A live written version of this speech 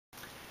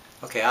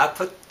Okay, I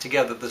put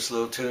together this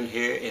little tune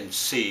here in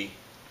C.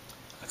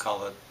 I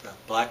call it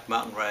Black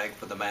Mountain Rag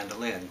for the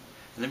Mandolin.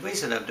 And the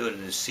reason I'm doing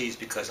it in C is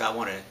because I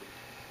want to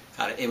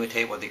kind of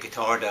imitate what the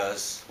guitar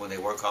does when they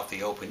work off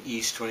the open E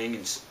string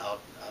and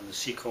out on the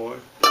C chord.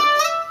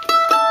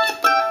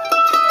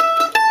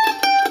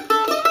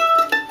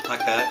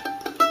 Like that.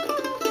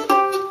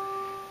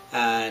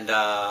 And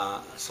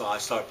so I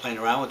started playing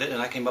around with it,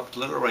 and I came up with a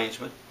little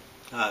arrangement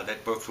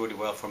that works really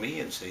well for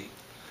me in C.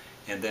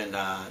 And then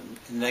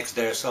the next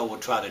day or so we'll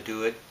try to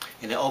do it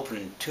in the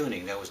open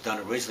tuning that was done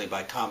originally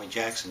by Tommy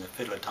Jackson, the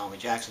fiddler Tommy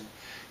Jackson,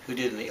 who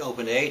did in the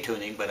open A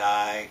tuning, but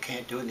I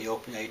can't do it in the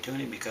open A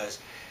tuning because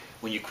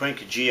when you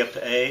crank your G up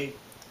to A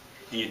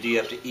and your D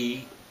up to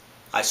E,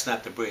 I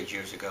snapped the bridge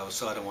years ago,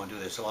 so I don't want to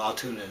do this. So I'll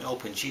tune it in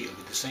open G. It'll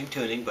be the same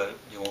tuning, but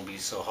it won't be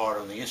so hard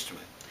on the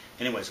instrument.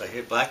 Anyways, I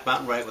hear Black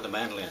Mountain Rag with a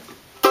mandolin.